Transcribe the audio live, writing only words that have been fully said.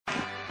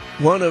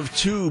One of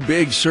two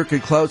big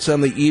circuit clouts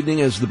on the evening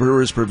as the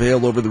Brewers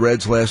prevailed over the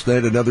Reds last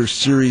night. Another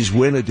series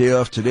win, a day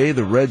off today.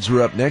 The Reds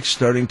are up next,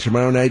 starting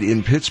tomorrow night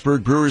in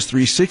Pittsburgh. Brewers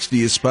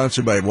 360 is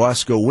sponsored by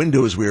Wasco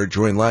Windows. We are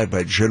joined live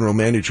by General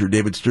Manager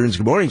David Stearns.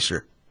 Good morning,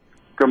 sir.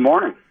 Good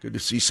morning. Good to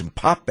see some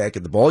pop back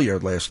at the ball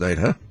yard last night,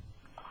 huh?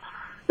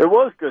 It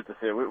was good to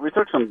see. We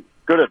took some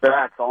good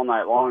at-bats all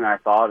night long, I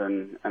thought,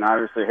 and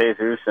obviously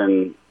Jesus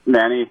and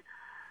Manny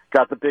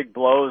got the big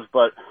blows,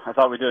 but I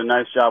thought we did a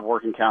nice job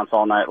working counts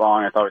all night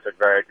long. I thought we took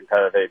very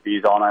competitive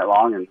ABs all night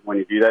long, and when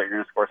you do that, you're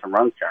going to score some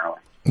runs generally.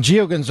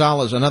 Gio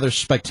Gonzalez, another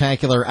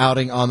spectacular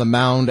outing on the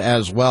mound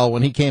as well.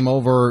 When he came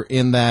over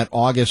in that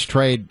August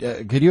trade,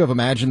 could you have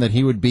imagined that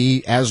he would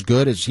be as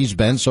good as he's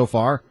been so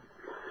far?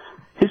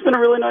 He's been a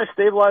really nice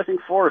stabilizing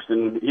force,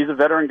 and he's a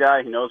veteran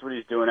guy. He knows what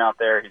he's doing out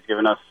there. He's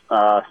given us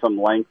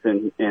some length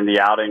in the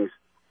outings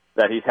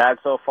that he's had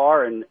so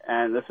far, and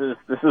this is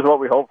what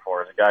we hope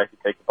for, as a guy who can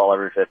take the ball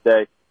every fifth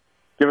day,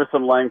 give us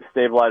some length,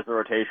 stabilize the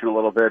rotation a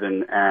little bit,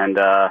 and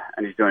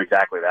he's doing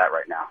exactly that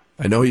right now.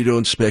 I know you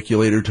don't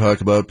speculate or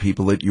talk about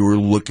people that you were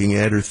looking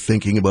at or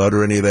thinking about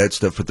or any of that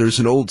stuff, but there's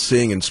an old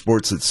saying in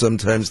sports that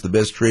sometimes the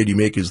best trade you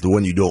make is the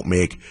one you don't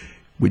make.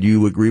 Would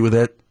you agree with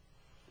that?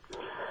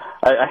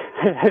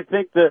 I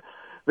think the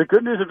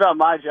good news about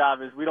my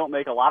job is we don't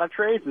make a lot of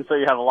trades, and so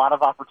you have a lot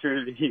of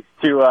opportunities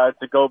to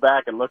go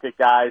back and look at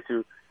guys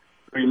who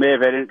you may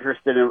have had interest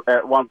in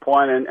at one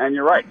point, and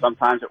you're right.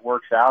 Sometimes it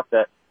works out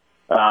that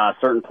a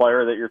certain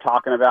player that you're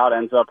talking about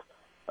ends up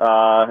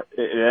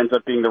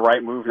being the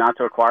right move not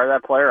to acquire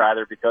that player,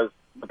 either because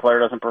the player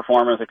doesn't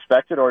perform as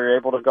expected or you're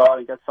able to go out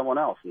and get someone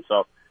else. And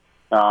so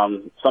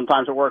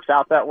sometimes it works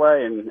out that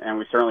way, and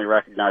we certainly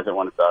recognize it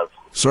when it does.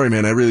 Sorry,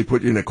 man, I really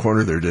put you in a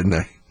corner there, didn't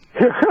I?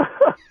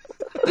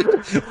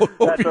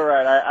 That's all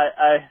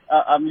right.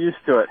 I'm used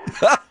to it.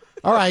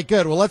 All right,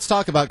 good. Well, let's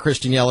talk about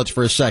Christian Yelich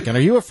for a second. Are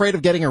you afraid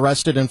of getting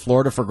arrested in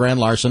Florida for grand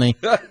larceny?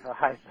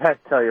 I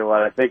tell you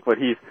what, I think what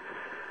he's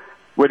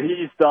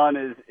done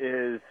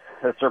has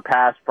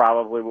surpassed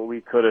probably what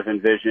we could have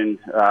envisioned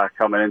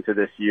coming into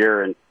this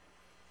year. And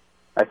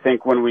I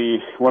think when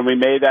we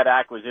made that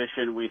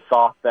acquisition, we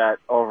thought that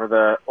over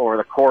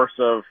the course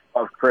of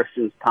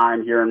Christian's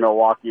time here in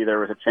Milwaukee, there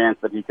was a chance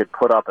that he could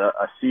put up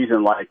a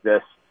season like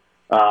this.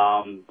 But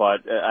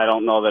I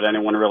don't know that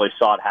anyone really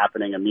saw it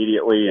happening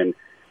immediately. And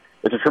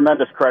it's a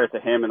tremendous credit to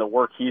him and the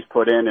work he's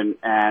put in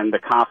and the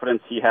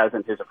confidence he has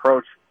in his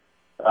approach,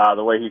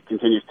 the way he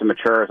continues to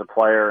mature as a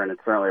player, and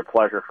it's certainly a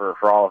pleasure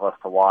for all of us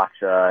to watch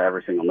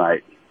every single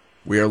night.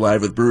 We are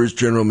live with Brewers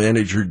General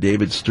Manager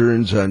David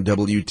Stearns on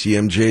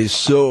WTMJ.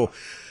 So,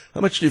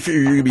 how much do you figure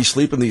you're going to be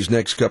sleeping these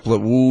next couple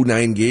of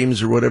 9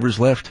 games or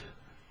whatever's left?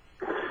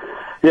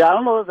 Yeah, I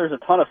don't know that there's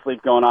a ton of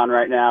sleep going on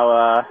right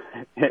now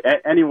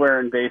anywhere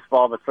in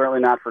baseball, but certainly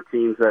not for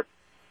teams that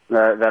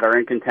are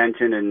in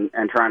contention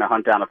and trying to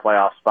hunt down a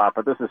playoff spot.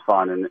 But this is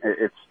fun, and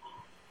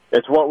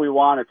it's what we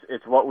want.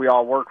 It's what we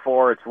all work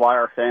for. It's why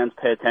our fans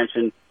pay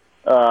attention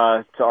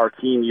to our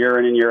team year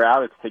in and year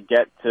out. It's to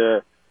get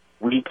to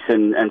weeks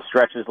and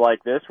stretches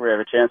like this where we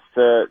have a chance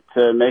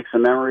to make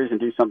some memories and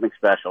do something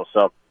special.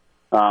 So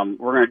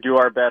we're going to do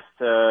our best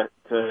to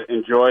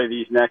enjoy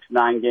these next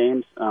 9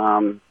 games,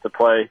 to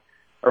play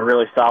a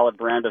really solid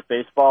brand of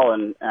baseball,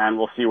 and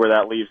we'll see where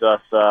that leaves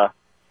us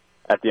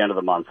at the end of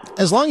the month.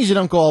 As long as you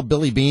don't go all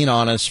Billy Bean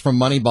on us from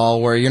Moneyball,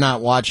 where you're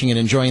not watching and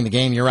enjoying the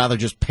game, you're rather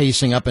just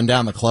pacing up and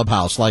down the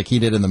clubhouse like he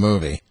did in the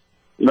movie.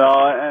 No,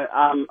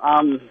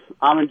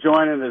 I'm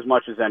enjoying it as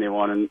much as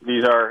anyone, and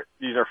these are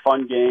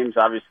fun games.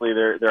 Obviously,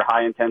 they're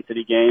high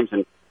intensity games,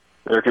 and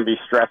there can be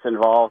stress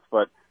involved,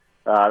 but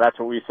that's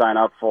what we sign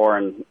up for,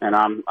 and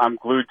I'm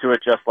glued to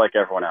it just like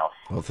everyone else.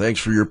 Well, thanks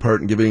for your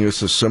part in giving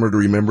us a summer to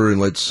remember,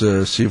 and let's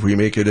see if we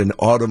make it an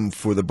autumn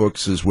for the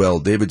books as well.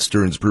 David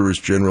Stearns, Brewers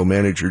General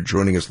Manager,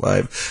 joining us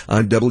live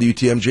on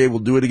WTMJ. We'll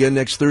do it again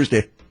next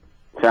Thursday.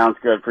 Sounds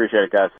good. Appreciate it, guys.